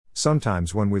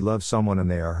Sometimes when we love someone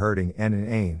and they are hurting and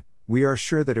inane, we are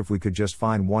sure that if we could just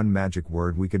find one magic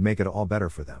word we could make it all better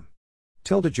for them.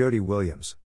 Tilda Jody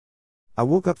Williams. I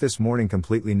woke up this morning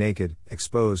completely naked,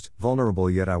 exposed, vulnerable,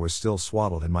 yet I was still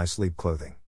swaddled in my sleep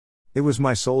clothing. It was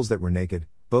my souls that were naked,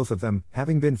 both of them,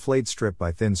 having been flayed strip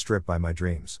by my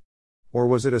dreams. Or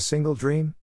was it a single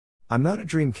dream? I'm not a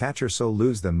dream catcher, so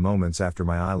lose them moments after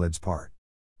my eyelids part.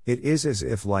 It is as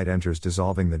if light enters,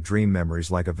 dissolving the dream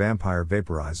memories like a vampire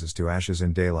vaporizes to ashes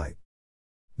in daylight.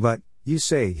 But, you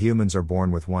say, humans are born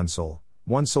with one soul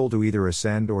to either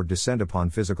ascend or descend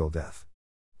upon physical death.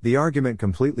 The argument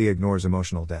completely ignores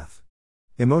emotional death.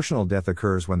 Emotional death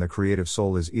occurs when the creative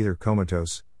soul is either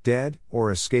comatose, dead,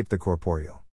 or escaped the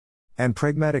corporeal. And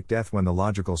pragmatic death when the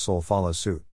logical soul follows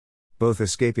suit. Both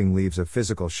escaping leaves a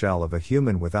physical shell of a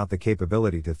human without the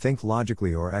capability to think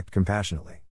logically or act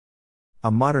compassionately. A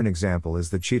modern example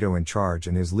is the Cheeto in charge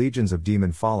and his legions of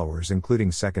demon followers,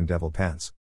 including Second Devil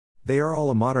Pence. They are all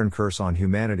a modern curse on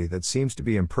humanity that seems to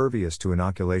be impervious to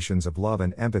inoculations of love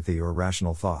and empathy or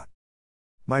rational thought.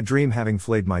 My dream having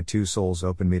flayed my two souls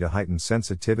opened me to heightened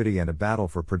sensitivity and a battle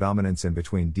for predominance in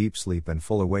between deep sleep and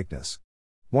full awakeness.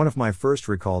 One of my first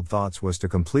recalled thoughts was to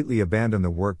completely abandon the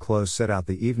work clothes set out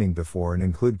the evening before and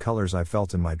include colors I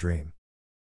felt in my dream.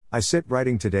 I sit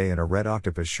writing today in a red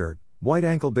octopus shirt, white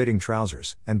ankle-bitting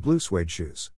trousers, and blue suede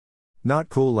shoes. Not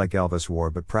cool like Elvis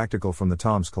wore, but practical from the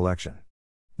Tom's collection.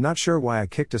 Not sure why I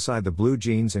kicked aside the blue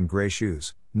jeans and gray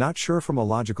shoes, not sure from a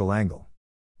logical angle.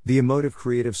 The emotive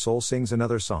creative soul sings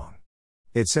another song.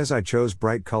 It says I chose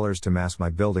bright colors to mask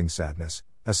my building sadness,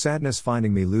 a sadness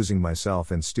finding me losing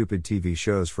myself in stupid TV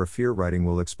shows for fear writing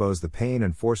will expose the pain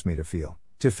and force me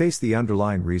to face the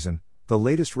underlying reason, the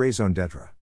latest raison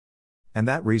d'etre. And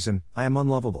that reason, I am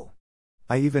unlovable.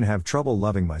 I even have trouble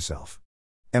loving myself.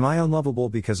 Am I unlovable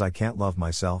because I can't love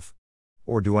myself?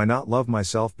 Or do I not love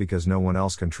myself because no one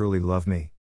else can truly love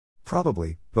me?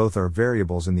 Probably, both are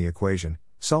variables in the equation,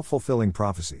 self-fulfilling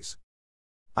prophecies.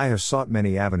 I have sought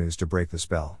many avenues to break the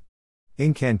spell.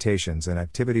 Incantations and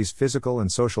activities, physical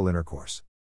and social intercourse.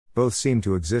 Both seem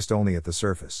to exist only at the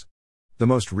surface. The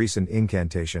most recent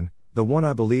incantation, the one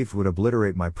I believed would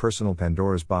obliterate my personal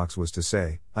Pandora's box, was to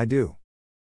say, I do.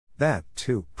 That,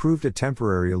 too, proved a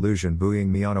temporary illusion,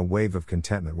 buoying me on a wave of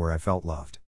contentment where I felt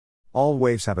loved. All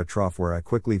waves have a trough where I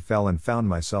quickly fell and found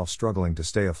myself struggling to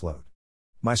stay afloat.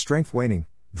 My strength waning,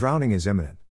 drowning is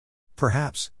imminent.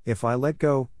 Perhaps, if I let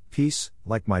go, peace,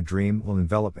 like my dream, will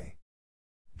envelop me.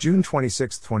 June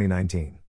 26, 2019.